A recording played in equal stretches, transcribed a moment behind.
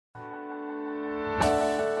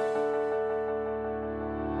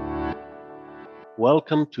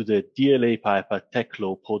Welcome to the DLA Piper Tech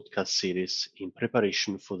Law podcast series in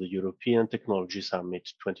preparation for the European Technology Summit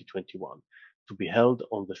 2021 to be held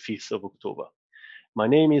on the 5th of October. My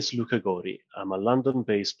name is Luca Gori. I'm a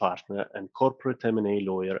London-based partner and corporate M&A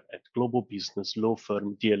lawyer at global business law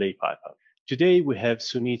firm DLA Piper. Today we have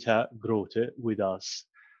Sunita Grote with us.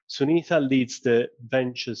 Sunita leads the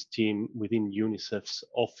ventures team within UNICEF's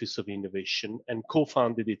Office of Innovation and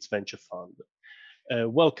co-founded its venture fund.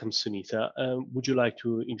 Welcome, Sunita. Would you like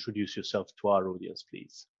to introduce yourself to our audience,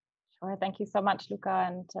 please? Sure. Thank you so much, Luca,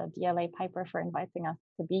 and DLA Piper for inviting us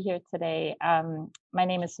to be here today. My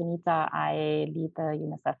name is Sunita. I lead the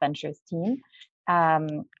UNICEF Ventures team.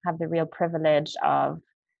 Have the real privilege of,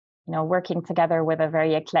 working together with a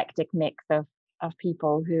very eclectic mix of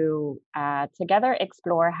people who together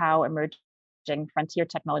explore how emerging frontier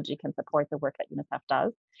technology can support the work that UNICEF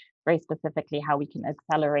does. Very specifically, how we can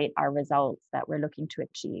accelerate our results that we're looking to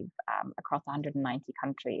achieve across 190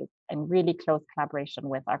 countries in really close collaboration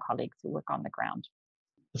with our colleagues who work on the ground.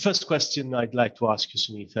 The first question I'd like to ask you,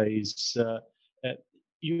 Sunita, is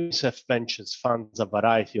UNICEF Ventures funds a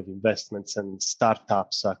variety of investments and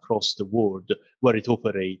startups across the world where it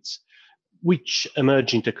operates. Which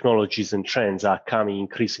emerging technologies and trends are coming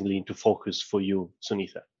increasingly into focus for you,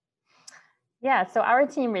 Sunita? Yeah, so our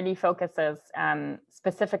team really focuses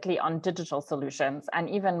specifically on digital solutions and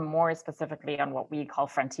even more specifically on what we call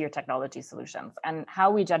frontier technology solutions. And how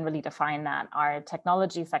we generally define that are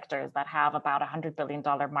technology sectors that have about $100 billion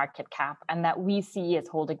market cap and that we see as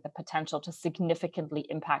holding the potential to significantly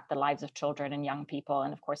impact the lives of children and young people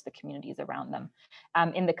and, of course, the communities around them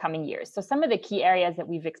in the coming years. So some of the key areas that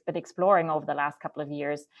we've been exploring over the last couple of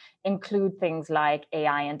years include things like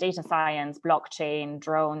AI and data science, blockchain,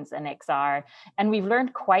 drones, and XR. And we've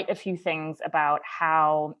learned quite a few things about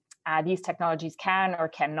how these technologies can or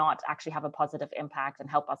cannot actually have a positive impact and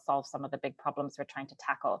help us solve some of the big problems we're trying to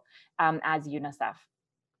tackle as UNICEF.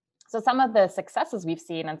 So some of the successes we've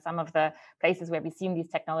seen and some of the places where we've seen these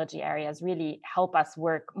technology areas really help us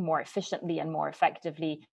work more efficiently and more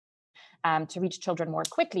effectively to reach children more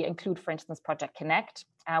quickly include, for instance, Project Connect,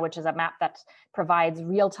 which is a map that provides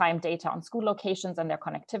real-time data on school locations and their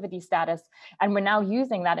connectivity status. And we're now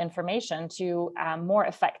using that information to more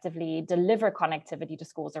effectively deliver connectivity to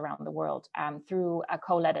schools around the world through a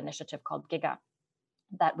co-led initiative called GIGA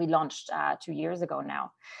that we launched 2 years ago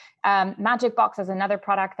now. Magic Box is another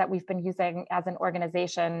product that we've been using as an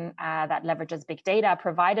organization that leverages big data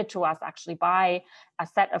provided to us actually by a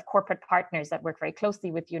set of corporate partners that work very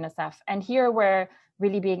closely with UNICEF. And here we're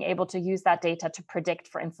really being able to use that data to predict,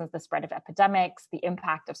 for instance, the spread of epidemics, the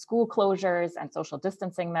impact of school closures and social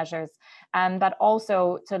distancing measures, but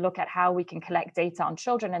also to look at how we can collect data on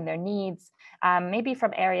children and their needs, maybe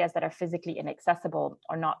from areas that are physically inaccessible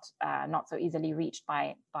or not so easily reached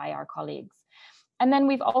by our colleagues. And then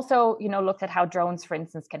we've also, looked at how drones, for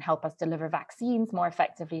instance, can help us deliver vaccines more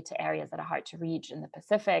effectively to areas that are hard to reach in the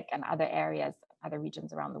Pacific and other areas, other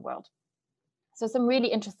regions around the world. So some really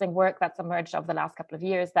interesting work that's emerged over the last couple of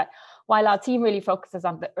years that while our team really focuses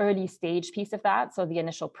on the early stage piece of that, so the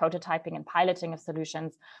initial prototyping and piloting of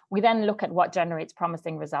solutions, we then look at what generates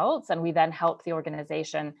promising results and we then help the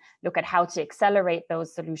organization look at how to accelerate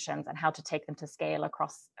those solutions and how to take them to scale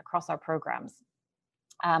across our programs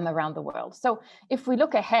around the world. So if we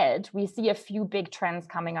look ahead, we see a few big trends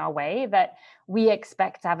coming our way that we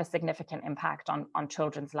expect to have a significant impact on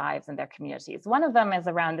children's lives and their communities. One of them is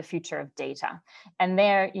around the future of data. And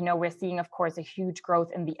there, we're seeing, of course, a huge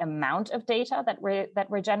growth in the amount of data that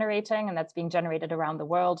we're generating and that's being generated around the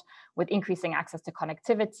world. With increasing access to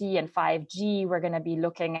connectivity and 5G, we're going to be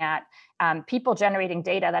looking at people generating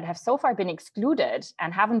data that have so far been excluded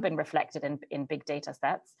and haven't been reflected in big data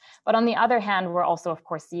sets. But on the other hand, we're also, of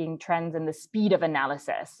course, seeing trends in the speed of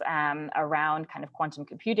analysis around kind of quantum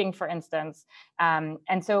computing, for instance.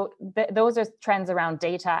 And so those are trends around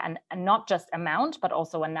data and not just amount, but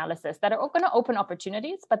also analysis that are going to open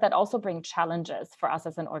opportunities, but that also bring challenges for us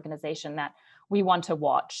as an organization that we want to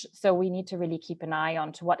watch. So we need to really keep an eye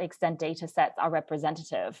on to what extent data sets are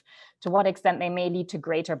representative, to what extent they may lead to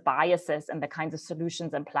greater biases in the kinds of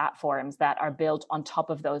solutions and platforms that are built on top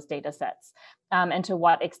of those data sets, and to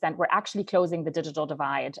what extent we're actually closing the digital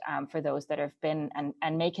divide for those that have been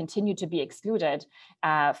and may continue to be excluded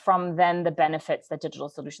from then the benefits that digital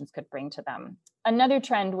solutions could bring to them. Another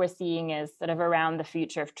trend we're seeing is sort of around the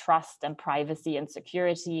future of trust and privacy and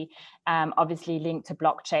security, obviously linked to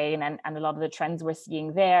blockchain and a lot of the trends we're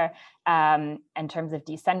seeing there. in terms of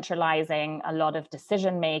decentralizing a lot of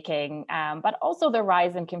decision making, but also the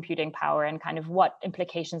rise in computing power and kind of what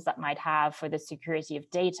implications that might have for the security of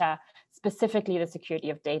data, specifically the security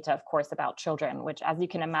of data, of course, about children, which, as you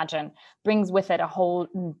can imagine, brings with it a whole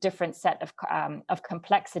different set of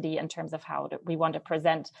complexity in terms of how we want to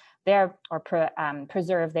present their or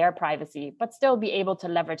preserve their privacy, but still be able to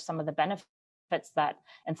leverage some of the benefits that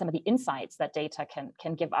and some of the insights that data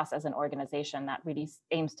can give us as an organization that really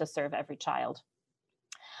aims to serve every child.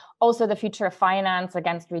 Also, the future of finance,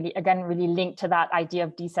 really linked to that idea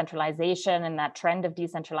of decentralization and that trend of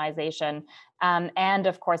decentralization. And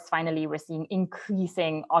of course, finally, we're seeing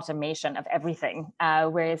increasing automation of everything.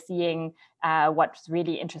 We're seeing what's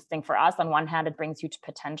really interesting for us. On one hand, it brings huge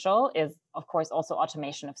potential, is of course also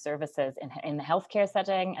automation of services in the healthcare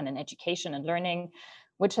setting and in education and learning,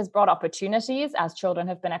 which has brought opportunities as children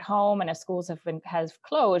have been at home and as schools have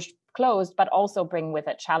closed, but also bring with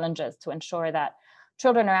it challenges to ensure that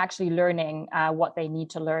children are actually learning what they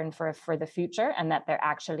need to learn for the future, and that they're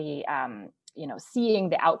actually seeing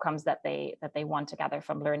the outcomes that they want to gather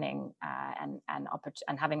from learning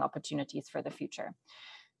and having opportunities for the future.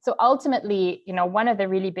 So ultimately, one of the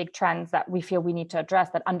really big trends that we feel we need to address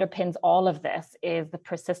that underpins all of this is the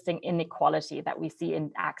persisting inequality that we see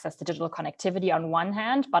in access to digital connectivity on one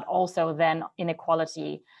hand, but also then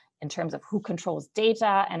inequality in terms of who controls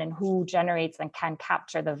data and in who generates and can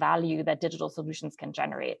capture the value that digital solutions can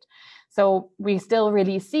generate. So we still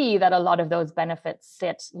really see that a lot of those benefits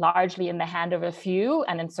sit largely in the hand of a few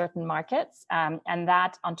and in certain markets. And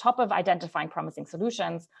that on top of identifying promising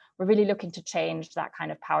solutions, we're really looking to change that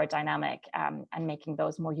kind of power dynamic and making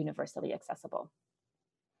those more universally accessible.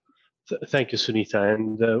 Thank you, Sunita.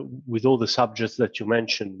 And with all the subjects that you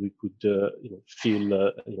mentioned, we could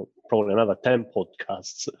fill probably another 10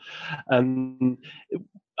 podcasts.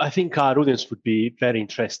 I think our audience would be very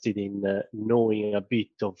interested in knowing a bit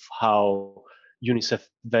of how UNICEF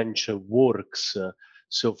Venture works.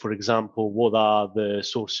 So, for example, what are the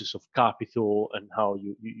sources of capital and how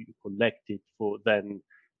you collect it for then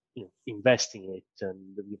investing it,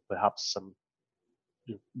 and perhaps some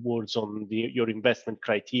words on your investment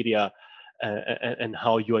criteria and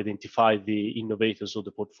how you identify the innovators or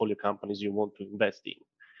the portfolio companies you want to invest in.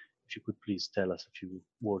 If you could please tell us a few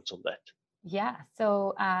words on that. Yeah,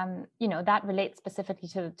 so that relates specifically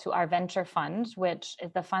to our venture fund, which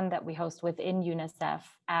is the fund that we host within UNICEF,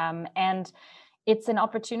 and it's an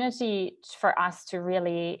opportunity for us to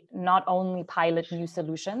really not only pilot new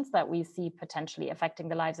solutions that we see potentially affecting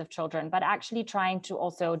the lives of children, but actually trying to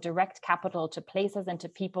also direct capital to places and to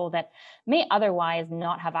people that may otherwise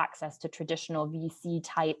not have access to traditional VC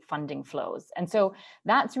type funding flows. And so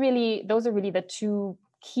those are really the two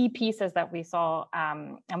key pieces that we saw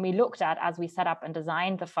and we looked at as we set up and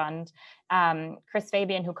designed the fund. Chris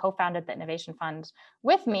Fabian, who co-founded the Innovation Fund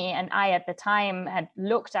with me, and I at the time had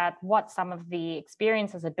looked at what some of the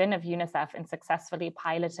experiences had been of UNICEF in successfully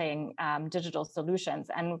piloting digital solutions.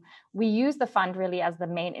 And we use the fund really as the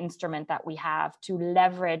main instrument that we have to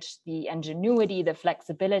leverage the ingenuity, the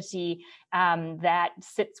flexibility that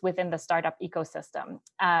sits within the startup ecosystem.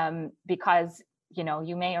 Because,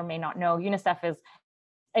 you may or may not know, UNICEF is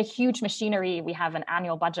a huge machinery. We have an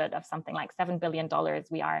annual budget of something like $7 billion.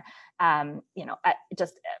 We are,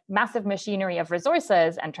 just a massive machinery of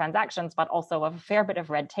resources and transactions, but also a fair bit of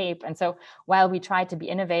red tape. And so while we try to be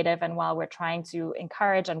innovative and while we're trying to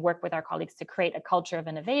encourage and work with our colleagues to create a culture of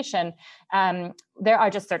innovation, there are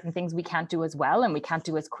just certain things we can't do as well, and we can't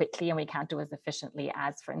do as quickly, and we can't do as efficiently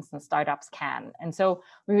as, for instance, startups can. And so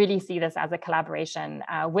we really see this as a collaboration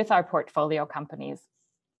with our portfolio companies.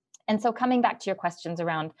 And so coming back to your questions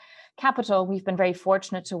around capital, we've been very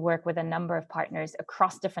fortunate to work with a number of partners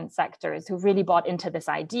across different sectors who really bought into this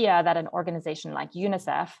idea that an organization like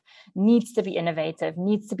UNICEF needs to be innovative,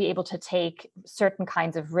 needs to be able to take certain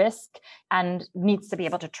kinds of risk, and needs to be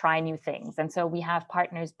able to try new things. And so we have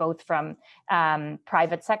partners both from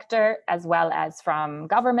private sector as well as from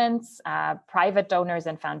governments, private donors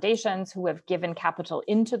and foundations who have given capital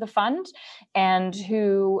into the fund and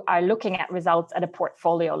who are looking at results at a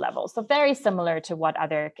portfolio level. So very similar to what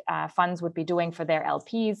other funds would be doing for their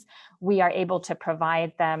LPs. We are able to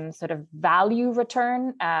provide them sort of value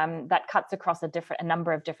return that cuts across a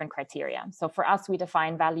number of different criteria. So for us, we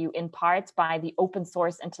define value in part by the open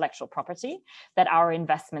source intellectual property that our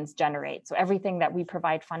investments generate. So everything that we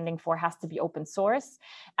provide funding for has to be open source.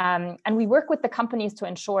 And we work with the companies to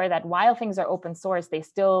ensure that while things are open source, they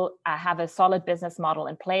still have a solid business model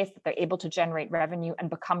in place, that they're able to generate revenue and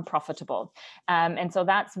become profitable. And so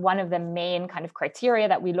that's one of the main kind of criteria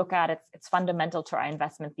that we look look at. It's fundamental to our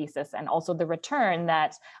investment thesis and also the return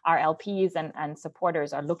that our LPs and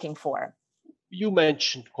supporters are looking for. You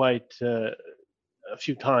mentioned quite a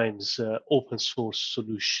few times open source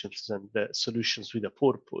solutions and solutions with a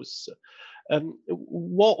purpose.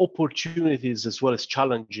 What opportunities as well as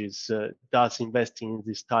challenges does investing in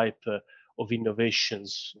this type of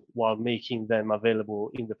innovations while making them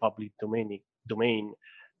available in the public domain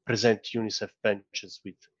present UNICEF Ventures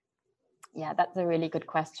with? Yeah, that's a really good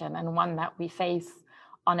question, and one that we face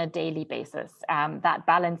on a daily basis. That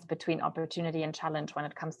balance between opportunity and challenge when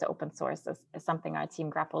it comes to open source is something our team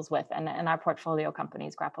grapples with, and our portfolio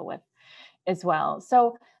companies grapple with as well.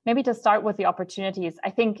 So maybe to start with the opportunities,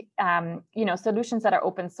 I think solutions that are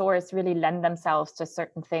open source really lend themselves to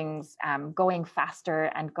certain things going faster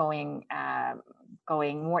and going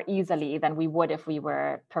more easily than we would if we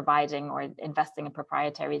were providing or investing in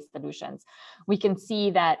proprietary solutions. We can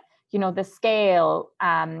see that the scale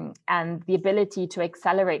and the ability to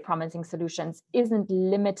accelerate promising solutions isn't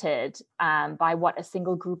limited by what a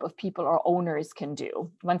single group of people or owners can do.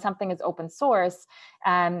 When something is open source,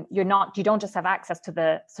 you don't just have access to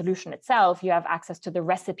the solution itself, you have access to the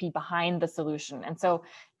recipe behind the solution. And so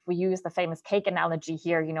if we use the famous cake analogy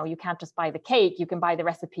here, you can't just buy the cake, you can buy the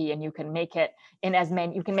recipe and you can make it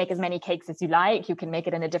you can make as many cakes as you like, you can make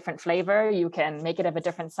it in a different flavor, you can make it of a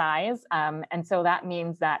different size. And so that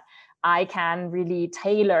means that I can really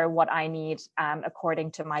tailor what I need according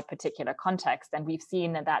to my particular context. And we've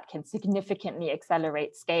seen that can significantly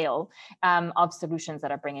accelerate scale of solutions that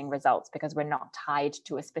are bringing results because we're not tied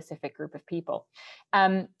to a specific group of people.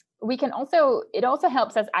 It also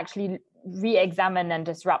helps us actually re-examine and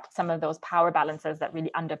disrupt some of those power balances that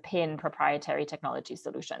really underpin proprietary technology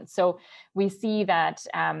solutions. So we see that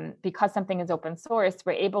because something is open source,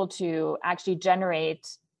 we're able to actually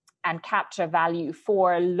generate and capture value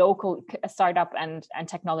for local startup and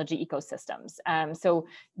technology ecosystems. So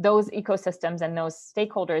those ecosystems and those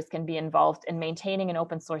stakeholders can be involved in maintaining an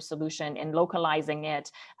open source solution, in localizing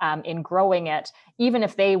it, in growing it, even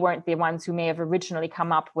if they weren't the ones who may have originally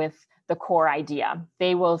come up with the core idea.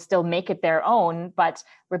 They will still make it their own, but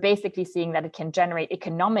we're basically seeing that it can generate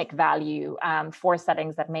economic value for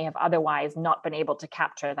settings that may have otherwise not been able to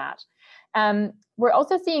capture that. We're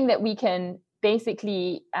also seeing that we can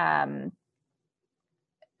basically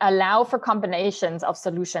allow for combinations of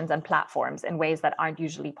solutions and platforms in ways that aren't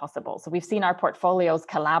usually possible. So we've seen our portfolios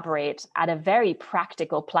collaborate at a very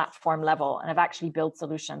practical platform level and have actually built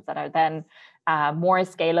solutions that are then more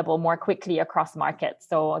scalable, more quickly across markets.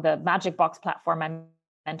 So the Magic Box platform I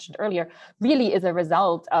mentioned earlier really is a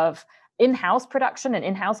result of in-house production and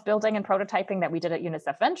in-house building and prototyping that we did at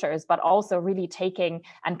UNICEF Ventures, but also really taking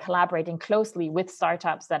and collaborating closely with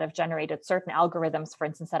startups that have generated certain algorithms, for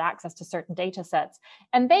instance, had access to certain data sets.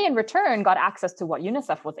 And they, in return, got access to what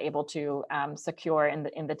UNICEF was able to secure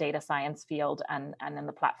in the data science field and in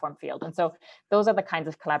the platform field. And so those are the kinds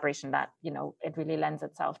of collaboration that, it really lends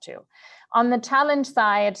itself to. On the challenge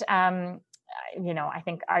side, I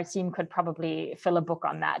think our team could probably fill a book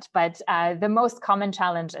on that. But the most common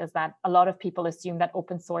challenge is that a lot of people assume that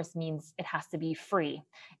open source means it has to be free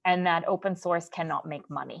and that open source cannot make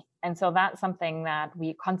money. And so that's something that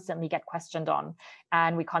we constantly get questioned on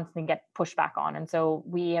and we constantly get pushback on. And so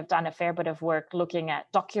we have done a fair bit of work looking at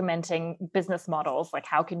documenting business models, like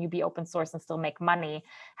how can you be open source and still make money?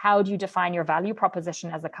 How do you define your value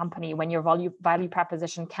proposition as a company when your value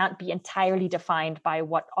proposition can't be entirely defined by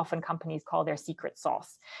what often companies call their secret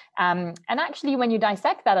sauce? And actually, when you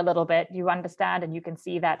dissect that a little bit, you understand and you can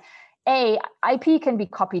see that IP can be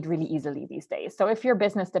copied really easily these days. So if your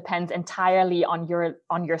business depends entirely on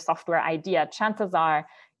your software idea, chances are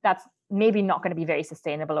that's maybe not going to be very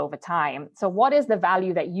sustainable over time. So what is the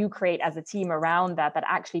value that you create as a team around that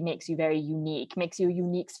actually makes you very unique, makes you a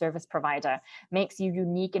unique service provider, makes you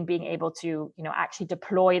unique in being able to, actually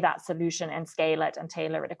deploy that solution and scale it and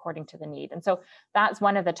tailor it according to the need? And so that's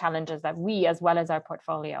one of the challenges that we, as well as our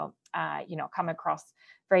portfolio, come across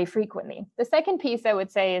very frequently. The second piece I would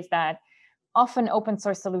say is that often open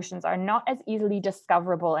source solutions are not as easily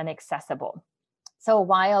discoverable and accessible. So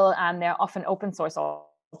while there are often open source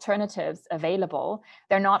alternatives available,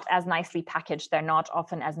 they're not as nicely packaged. They're not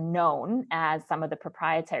often as known as some of the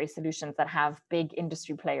proprietary solutions that have big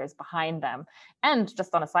industry players behind them. And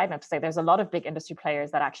just on a side note to say, there's a lot of big industry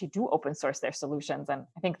players that actually do open source their solutions. And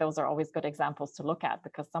I think those are always good examples to look at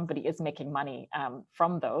because somebody is making money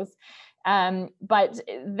from those. But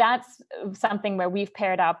that's something where we've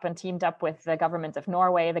paired up and teamed up with the government of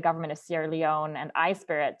Norway, the government of Sierra Leone, and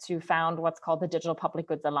iSpirit to found what's called the Digital Public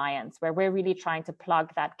Goods Alliance, where we're really trying to plug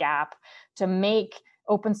that gap to make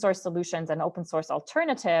open source solutions and open source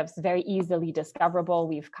alternatives very easily discoverable.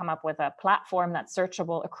 We've come up with a platform that's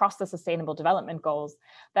searchable across the Sustainable Development Goals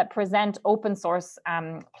that present open source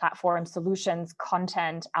platform solutions,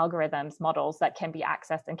 content, algorithms, models that can be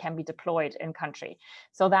accessed and can be deployed in country,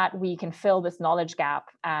 so that we can fill this knowledge gap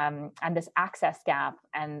and this access gap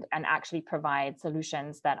and actually provide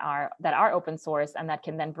solutions that are open source and that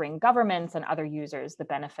can then bring governments and other users the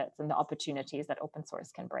benefits and the opportunities that open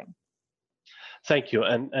source can bring. Thank you.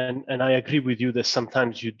 And I agree with you that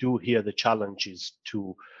sometimes you do hear the challenges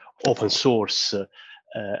to open source.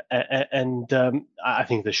 I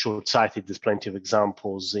think they're short-sighted. There's plenty of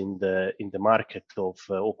examples in the market of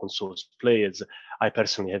open source players. I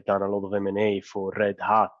personally have done a lot of M&A for Red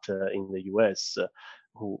Hat in the US,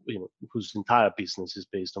 whose entire business is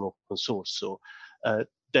based on open source. So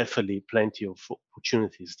definitely plenty of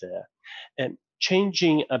opportunities there. And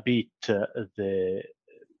changing a bit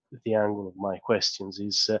the angle of my questions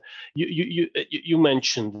is you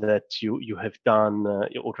mentioned that you have done,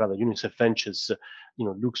 or rather UNICEF Ventures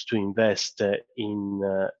looks to invest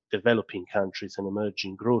in developing countries and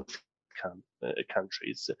emerging growth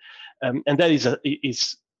countries, and that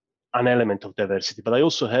is an element of diversity. But I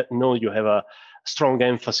also know you have a strong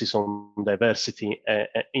emphasis on diversity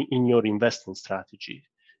in your investment strategies.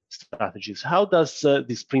 How does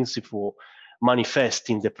this principle manifest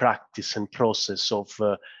in the practice and process of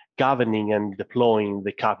governing and deploying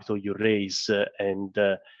the capital you raise and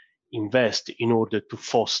invest in order to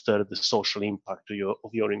foster the social impact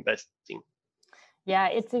of your investing? Yeah,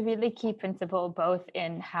 it's a really key principle, both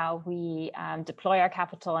in how we deploy our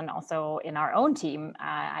capital and also in our own team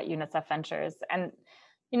at UNICEF Ventures. And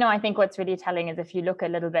I think what's really telling is if you look a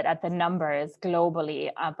little bit at the numbers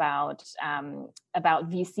globally about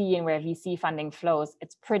VC and where VC funding flows,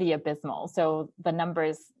 it's pretty abysmal. So the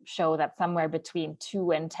numbers show that somewhere between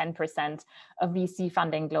 2 and 10% of VC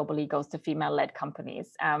funding globally goes to female-led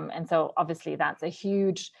companies. And so obviously that's a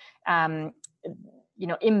huge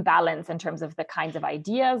imbalance in terms of the kinds of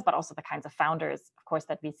ideas, but also the kinds of founders, of course,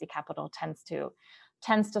 that VC capital tends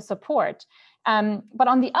to support. But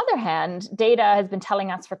on the other hand, data has been telling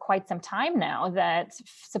us for quite some time now that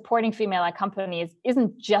supporting female-led companies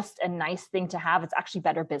isn't just a nice thing to have, it's actually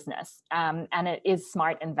better business. And it is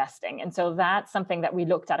smart investing. And so that's something that we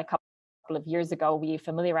looked at a couple of years ago. We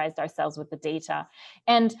familiarized ourselves with the data.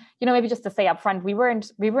 And maybe just to say up front, we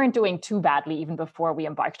weren't doing too badly even before we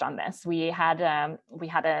embarked on this. We had a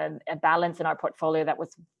balance in our portfolio that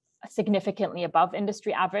was significantly above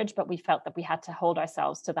industry average, but we felt that we had to hold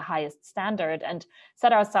ourselves to the highest standard and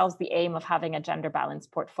set ourselves the aim of having a gender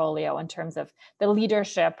balanced portfolio in terms of the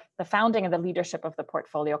leadership, the founding and the leadership of the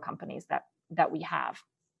portfolio companies that we have.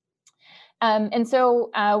 And so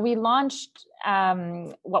we launched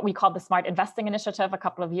what we called the Smart Investing Initiative a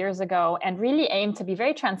couple of years ago, and really aimed to be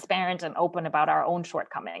very transparent and open about our own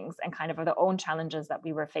shortcomings and kind of the own challenges that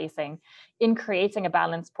we were facing in creating a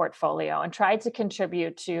balanced portfolio, and tried to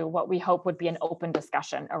contribute to what we hope would be an open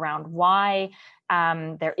discussion around why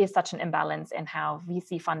there is such an imbalance in how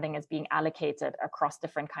VC funding is being allocated across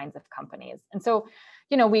different kinds of companies. And so,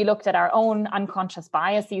 we looked at our own unconscious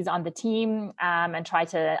biases on the team and tried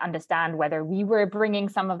to understand whether we were bringing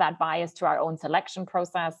some of that bias to our own selection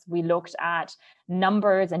process. We looked at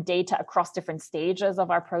numbers and data across different stages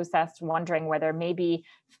of our process, wondering whether maybe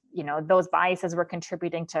those biases were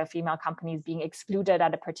contributing to female companies being excluded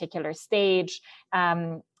at a particular stage.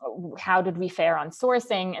 How did we fare on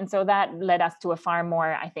sourcing? And so that led us to a far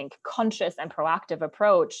more, I think, conscious and proactive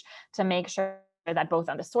approach to make sure that both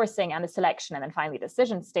on the sourcing and the selection and then finally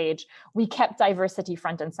decision stage, we kept diversity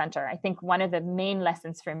front and center. I think one of the main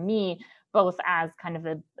lessons for me, both as kind of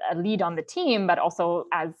a lead on the team, but also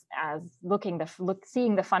as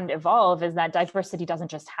seeing the fund evolve, is that diversity doesn't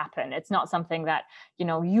just happen. It's not something that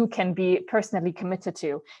you can be personally committed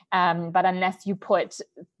to, but unless you put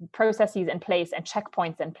processes in place and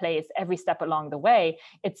checkpoints in place every step along the way,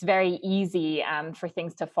 it's very easy for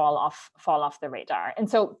things to fall off the radar. And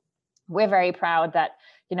so we're very proud that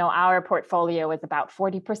our portfolio is about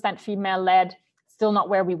 40% female-led. Still not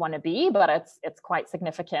where we want to be, but it's quite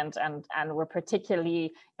significant, and we're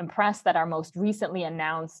particularly impressed that our most recently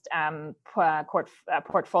announced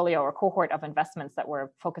portfolio or cohort of investments that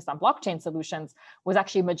were focused on blockchain solutions was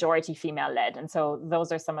actually majority female-led. And so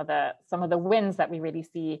those are some of the wins that we really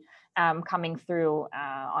see coming through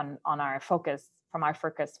on our focus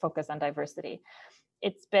on diversity.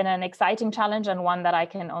 It's been an exciting challenge, and one that I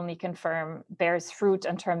can only confirm bears fruit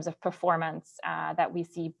in terms of performance that we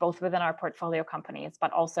see both within our portfolio companies,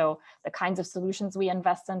 but also the kinds of solutions we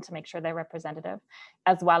invest in to make sure they're representative,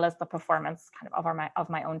 as well as the performance kind of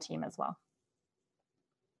my own team as well.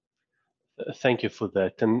 Thank you for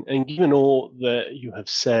that. And given all that you have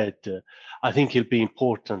said, I think it'll be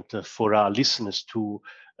important for our listeners to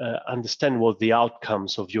understand what the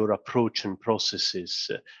outcomes of your approach and processes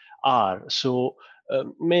are. So,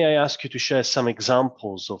 may I ask you to share some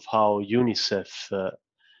examples of how UNICEF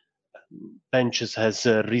Ventures has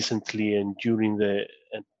recently and during the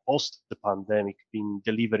and post the pandemic been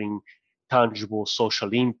delivering tangible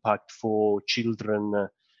social impact for children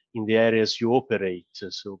in the areas you operate.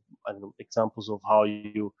 So, I don't know, examples of how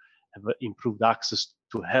you have improved access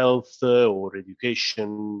to health or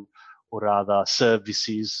education or other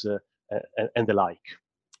services and the like.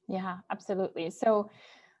 Yeah, absolutely. So,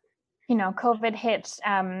 COVID hit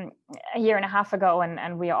a year and a half ago,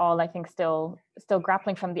 and we are all, I think, still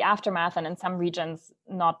grappling from the aftermath, and in some regions,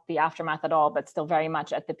 not the aftermath at all, but still very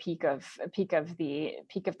much at the peak of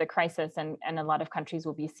the crisis, and a lot of countries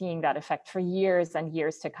will be seeing that effect for years and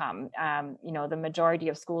years to come. The majority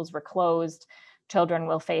of schools were closed. Children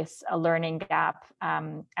will face a learning gap,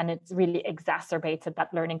 and it's really exacerbated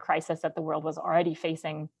that learning crisis that the world was already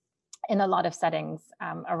facing in a lot of settings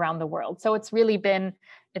around the world. So it's really been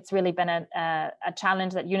a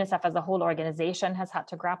challenge that UNICEF as a whole organization has had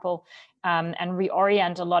to grapple and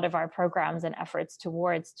reorient a lot of our programs and efforts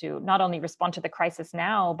towards to not only respond to the crisis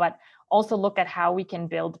now, but also look at how we can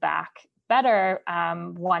build back better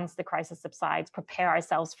once the crisis subsides, prepare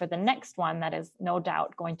ourselves for the next one that is no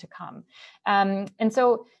doubt going to come. And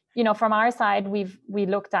so, from our side, we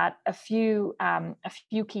looked at a few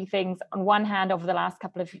key things. On one hand, over the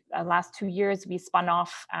last 2 years, we spun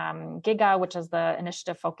off GIGA, which is the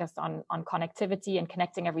initiative focused on connectivity and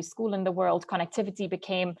connecting every school in the world. Connectivity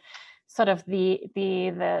became sort of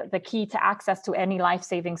the key to access to any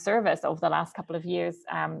life-saving service over the last couple of years.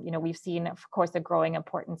 We've seen, of course, a growing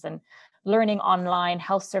importance in learning online,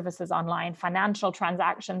 health services online, financial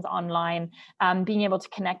transactions online, being able to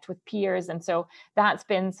connect with peers. And so that's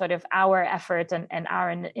been sort of our effort and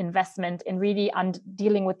our investment in really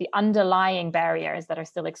dealing with the underlying barriers that are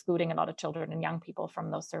still excluding a lot of children and young people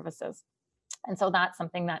from those services. And so that's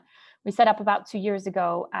something that we set up about 2 years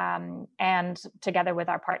ago, and together with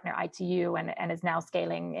our partner ITU, and is now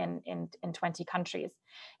scaling in 20 countries.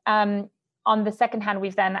 On the second hand,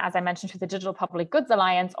 we've then, as I mentioned, through the Digital Public Goods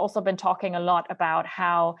Alliance, also been talking a lot about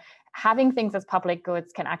how having things as public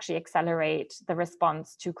goods can actually accelerate the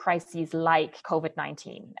response to crises like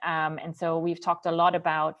COVID-19. And so we've talked a lot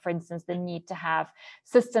about, for instance, the need to have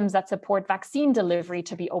systems that support vaccine delivery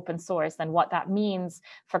to be open source, and what that means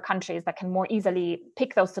for countries that can more easily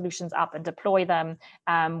pick those solutions up and deploy them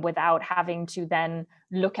without having to then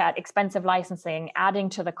look at expensive licensing, adding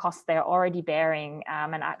to the costs they're already bearing,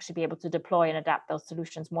 and actually be able to deploy and adapt those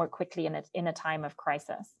solutions more quickly in a time of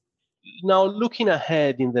crisis. Now, looking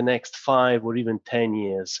ahead in the next 5 or even 10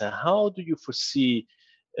 years, how do you foresee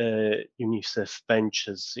UNICEF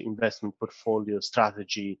Ventures investment portfolio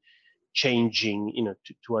strategy changing,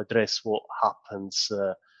 to address what happens,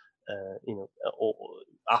 or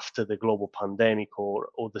after the global pandemic, or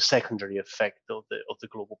the secondary effect of the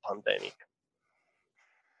global pandemic?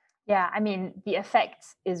 Yeah, I mean, the effect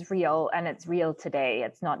is real, and it's real today.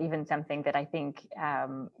 It's not even something that I think,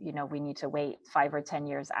 we need to wait 5 or 10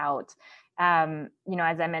 years out.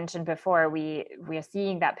 As I mentioned before, we are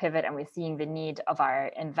seeing that pivot, and we're seeing the need of our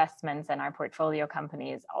investments and our portfolio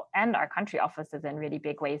companies and our country offices in really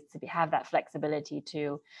big ways to have that flexibility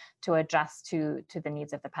to adjust to the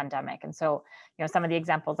needs of the pandemic. And so, some of the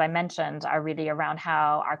examples I mentioned are really around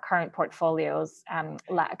how our current portfolio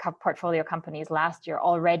companies last year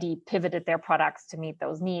already pivoted their products to meet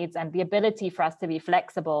those needs, and the ability for us to be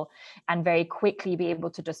flexible and very quickly be able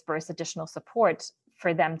to disperse additional support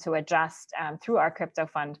for them to adjust through our crypto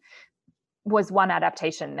fund was one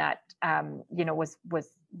adaptation that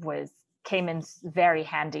came in very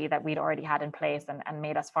handy, that we'd already had in place, and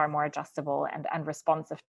made us far more adjustable and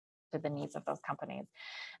responsive to the needs of those companies.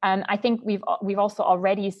 And I think we've also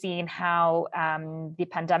already seen how the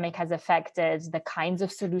pandemic has affected the kinds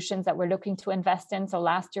of solutions that we're looking to invest in. So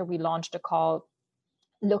last year we launched a call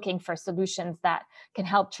looking for solutions that can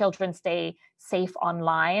help children stay safe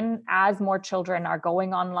online. As more children are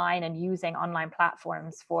going online and using online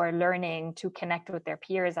platforms for learning to connect with their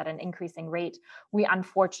peers at an increasing rate, we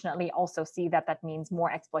unfortunately also see that means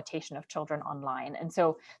more exploitation of children online. And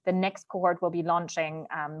so the next cohort we'll be launching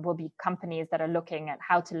will be companies that are looking at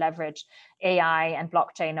how to leverage AI and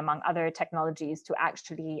blockchain, among other technologies, to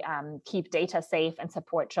actually keep data safe and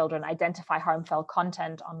support children, identify harmful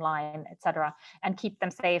content online, etc., and keep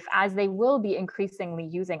them safe, as they will be increasingly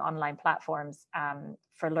using online platforms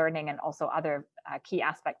for learning and also other key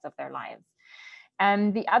aspects of their lives.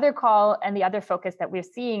 And the other call and the other focus that we're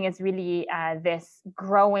seeing is really this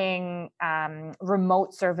growing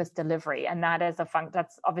remote service delivery. And that is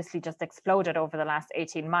that's obviously just exploded over the last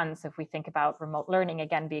 18 months. If we think about remote learning,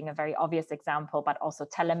 again, being a very obvious example, but also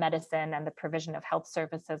telemedicine and the provision of health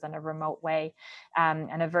services in a remote way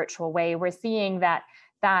and a virtual way, we're seeing that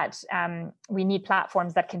we need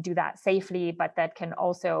platforms that can do that safely, but that can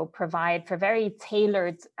also provide for very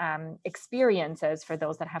tailored experiences for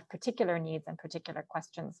those that have particular needs and particular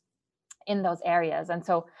questions in those areas. And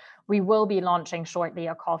so we will be launching shortly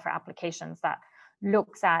a call for applications that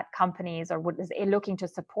looks at companies or is looking to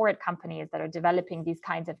support companies that are developing these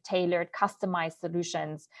kinds of tailored, customized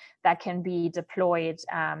solutions that can be deployed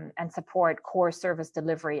and support core service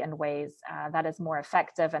delivery in ways that is more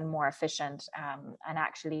effective and more efficient and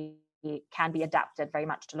actually can be adapted very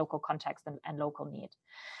much to local context and local need.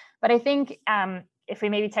 But I think if we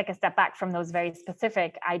maybe take a step back from those very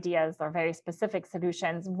specific ideas or very specific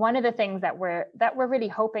solutions, one of the things that we're really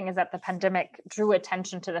hoping is that the pandemic drew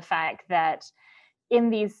attention to the fact that in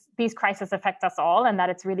these crises affect us all, and that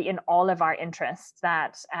it's really in all of our interests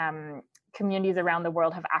that communities around the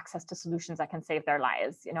world have access to solutions that can save their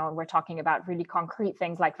lives. You know, we're talking about really concrete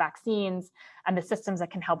things like vaccines and the systems that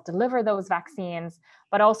can help deliver those vaccines,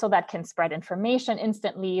 but also that can spread information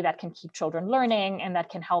instantly, that can keep children learning, and that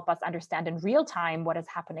can help us understand in real time what is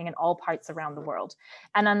happening in all parts around the world.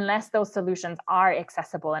 And unless those solutions are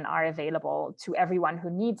accessible and are available to everyone who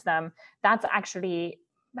needs them, that's actually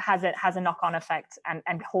has a knock-on effect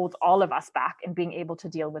and holds all of us back in being able to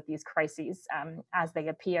deal with these crises as they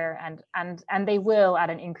appear, and they will at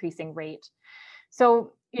an increasing rate.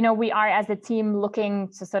 So, you know, we are as a team looking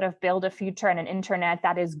to sort of build a future and an internet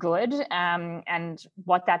that is good. And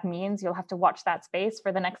what that means, you'll have to watch that space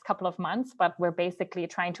for the next couple of months. But we're basically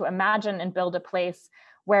trying to imagine and build a place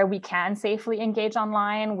where we can safely engage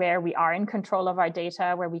online, where we are in control of our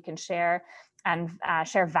data, where we can share and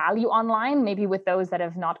share value online, maybe with those that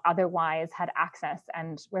have not otherwise had access,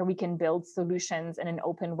 and where we can build solutions in an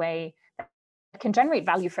open way that can generate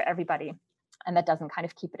value for everybody and that doesn't kind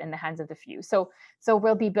of keep it in the hands of the few. So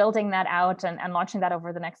we'll be building that out and launching that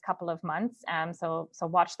over the next couple of months. So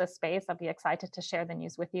watch this space. I'll be excited to share the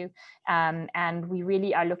news with you. And we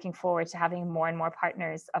really are looking forward to having more and more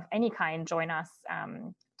partners of any kind join us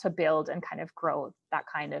to build and kind of grow that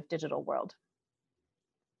kind of digital world.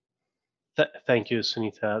 Thank you,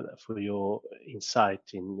 Sunita, for your insight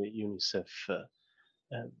in the UNICEF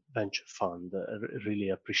venture fund. Really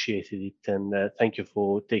appreciated it, and thank you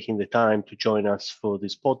for taking the time to join us for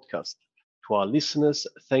this podcast. To our listeners,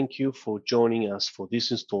 thank you for joining us for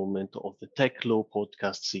this installment of the Tech Law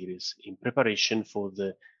podcast series in preparation for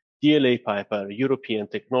the DLA Piper European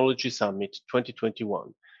Technology Summit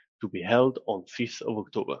 2021 to be held on 5th of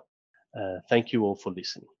October. Thank you all for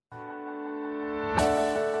listening.